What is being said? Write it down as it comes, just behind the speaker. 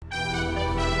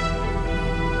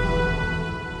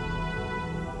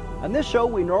On this show,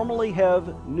 we normally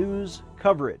have news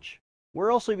coverage.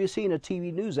 Where else have you seen a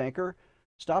TV news anchor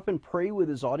stop and pray with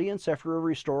his audience after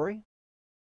every story?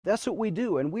 That's what we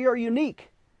do, and we are unique,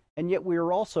 and yet we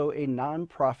are also a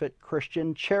nonprofit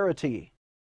Christian charity.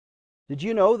 Did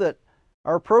you know that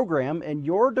our program and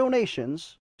your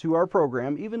donations to our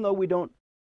program, even though we don't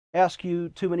ask you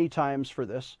too many times for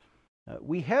this,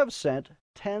 we have sent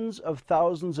tens of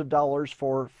thousands of dollars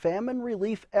for famine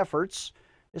relief efforts,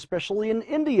 especially in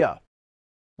India,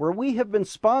 where we have been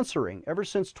sponsoring ever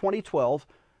since 2012,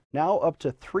 now up to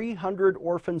 300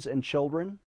 orphans and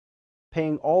children,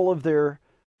 paying all of their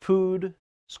food,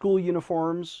 school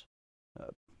uniforms,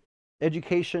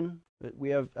 education. We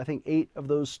have, I think, 8 of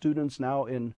those students now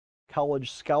in college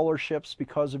scholarships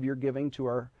because of your giving to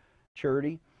our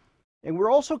charity. And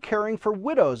we're also caring for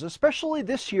widows, especially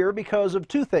this year because of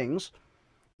 2 things.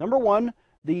 Number one,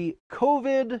 the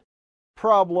COVID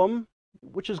problem,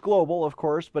 which is global, of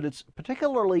course, but it's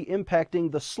particularly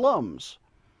impacting the slums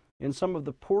in some of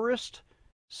the poorest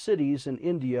cities in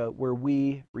India where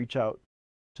we reach out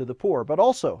to the poor. But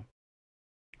also,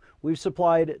 we've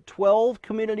supplied 12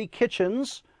 community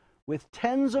kitchens with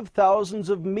tens of thousands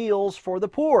of meals for the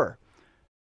poor.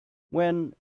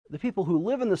 When the people who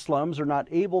live in the slums are not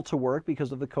able to work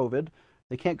because of the COVID,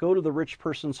 they can't go to the rich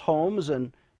person's homes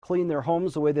and clean their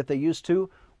homes the way that they used to,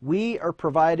 we are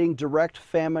providing direct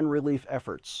famine relief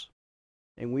efforts.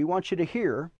 And we want you to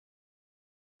hear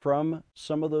from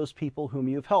some of those people whom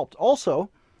you've helped.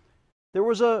 Also, there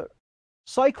was a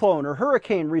cyclone or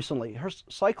hurricane recently.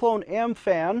 Cyclone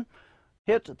Amphan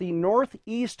hit the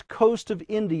northeast coast of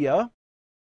India,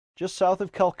 just south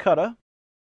of Calcutta.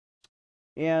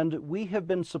 And we have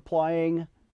been supplying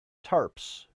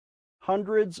tarps,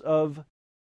 hundreds of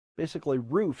basically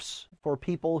roofs for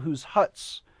people whose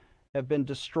huts have been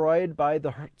destroyed by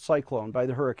the cyclone, by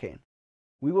the hurricane.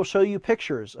 We will show you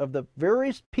pictures of the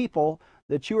various people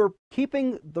that you are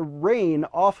keeping the rain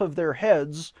off of their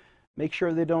heads. Make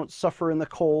sure they don't suffer in the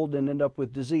cold and end up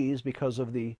with disease because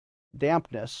of the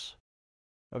dampness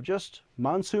of just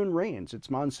monsoon rains. It's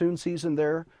monsoon season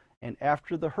there, and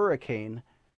after the hurricane,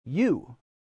 you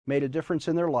made a difference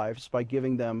in their lives by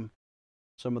giving them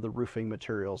some of the roofing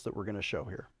materials that we're going to show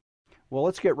here. Well,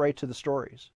 let's get right to the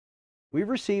stories. We've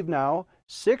received now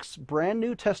 6 brand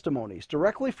new testimonies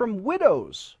directly from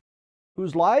widows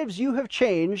whose lives you have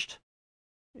changed,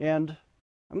 and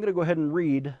I'm going to go ahead and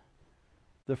read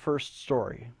the first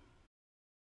story.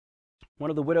 One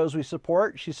of the widows we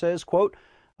support, she says, quote,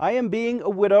 "I am being a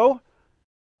widow.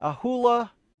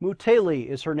 Ahula Muteli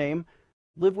is her name.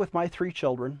 Live with my 3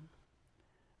 children.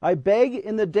 I beg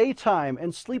in the daytime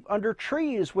and sleep under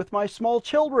trees with my small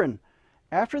children.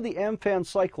 After the Amphan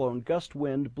cyclone gust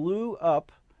wind blew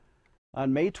up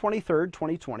on May 23rd,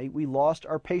 2020, we lost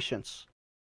our patience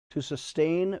to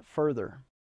sustain further.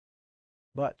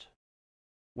 But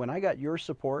when I got your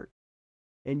support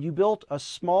and you built a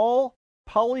small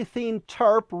polythene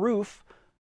tarp roof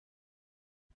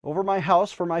over my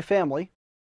house for my family,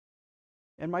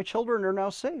 and my children are now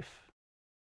safe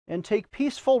and take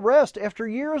peaceful rest after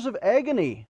years of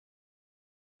agony.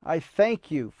 I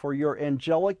thank you for your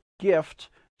angelic gift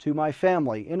to my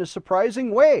family in a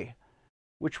surprising way,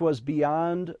 which was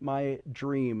beyond my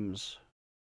dreams."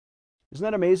 Isn't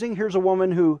that amazing? Here's a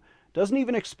woman who doesn't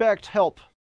even expect help,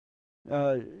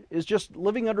 is just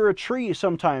living under a tree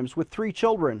sometimes with 3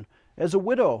 children as a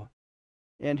widow.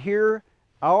 And here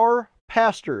our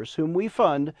pastors, whom we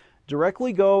fund,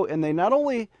 directly go and they not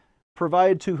only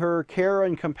provide to her care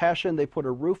and compassion, they put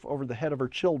a roof over the head of her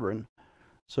children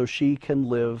so she can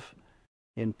live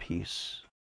in peace.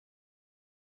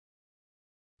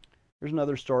 Here's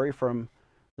another story from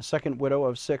the second widow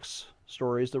of 6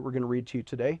 stories that we're going to read to you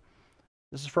today.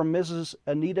 This is from Mrs.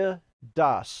 Anita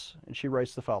Das, and she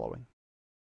writes the following.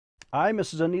 "I,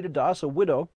 Mrs. Anita Das, a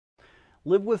widow,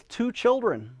 live with 2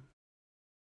 children.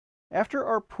 After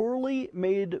our poorly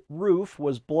made roof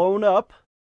was blown up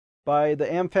by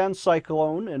the Amphan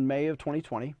cyclone in May of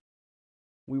 2020,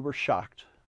 we were shocked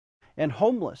and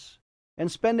homeless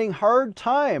and spending hard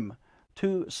time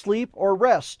to sleep or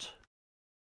rest.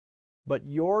 But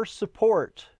your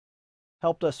support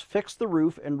helped us fix the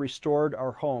roof and restored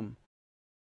our home.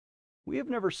 We have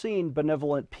never seen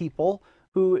benevolent people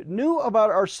who knew about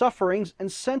our sufferings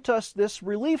and sent us this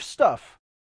relief stuff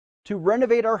to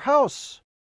renovate our house.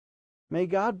 May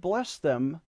God bless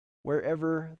them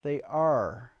wherever they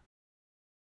are."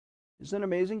 Isn't it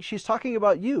amazing? She's talking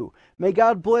about you. May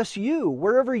God bless you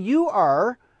wherever you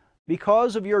are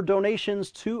because of your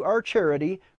donations to our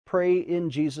charity, Pray in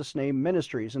Jesus' Name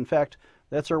Ministries. In fact,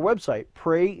 that's our website,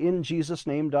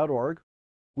 prayinjesusname.org.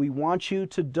 We want you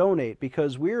to donate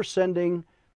because we are sending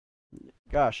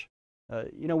Gosh,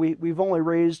 we've only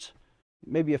raised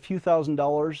maybe a few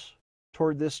 $1,000s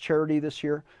toward this charity this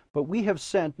year, but we have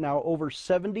sent now over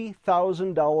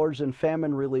 $70,000 in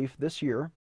famine relief this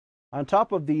year, on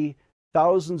top of the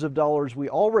thousands of dollars we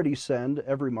already send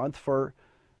every month for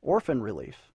orphan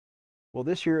relief. Well,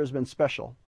 this year has been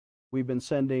special. We've been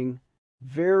sending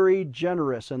very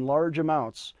generous and large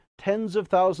amounts, tens of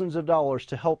thousands of dollars,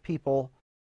 to help people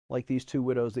like these two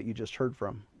widows that you just heard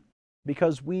from.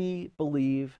 Because we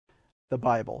believe the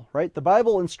Bible, right? The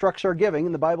Bible instructs our giving,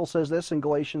 and the Bible says this in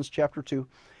Galatians chapter 2.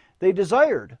 They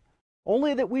desired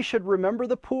only that we should remember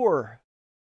the poor,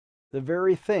 the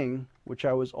very thing which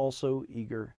I was also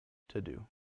eager to do.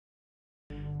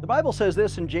 The Bible says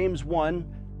this in James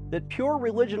 1, that pure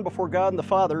religion before God and the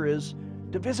Father is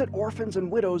to visit orphans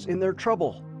and widows in their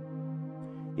trouble.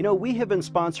 We have been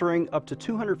sponsoring up to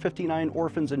 259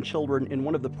 orphans and children in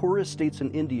one of the poorest states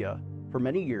in India for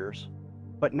many years,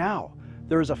 but now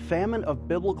there is a famine of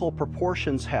biblical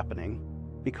proportions happening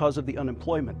because of the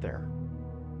unemployment there.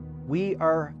 We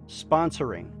are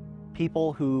sponsoring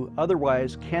people who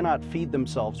otherwise cannot feed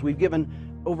themselves. We've given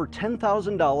over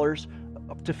 $10,000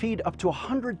 to feed up to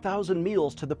 100,000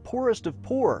 meals to the poorest of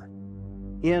poor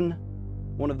in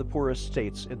one of the poorest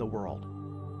states in the world.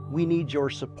 We need your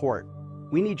support.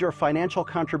 We need your financial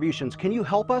contributions. Can you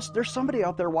help us? There's somebody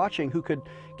out there watching who could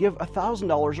give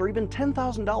 $1,000 or even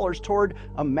 $10,000 toward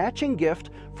a matching gift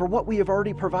for what we have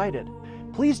already provided.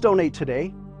 Please donate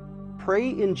today.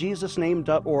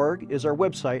 PrayInJesusName.org is our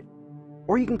website,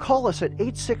 or you can call us at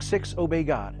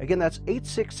 866-OBEY-GOD. Again, that's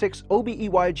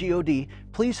 866-OBEYGOD.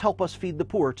 Please help us feed the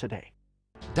poor today.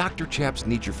 Dr. Chaps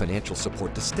needs your financial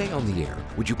support to stay on the air.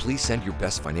 Would you please send your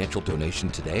best financial donation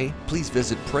today? Please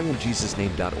visit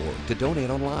PrayInJesusName.org to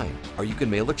donate online, or you can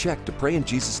mail a check to Pray in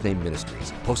Jesus Name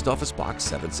Ministries, Post Office Box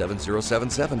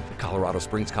 77077, Colorado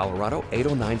Springs, Colorado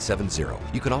 80970.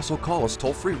 You can also call us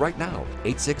toll-free right now,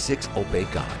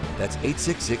 866-OBEY-GOD. That's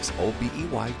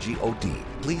 866-OBEYGOD.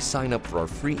 Please sign up for our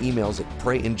free emails at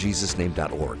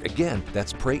PrayInJesusName.org. Again,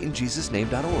 that's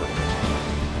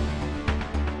PrayInJesusName.org.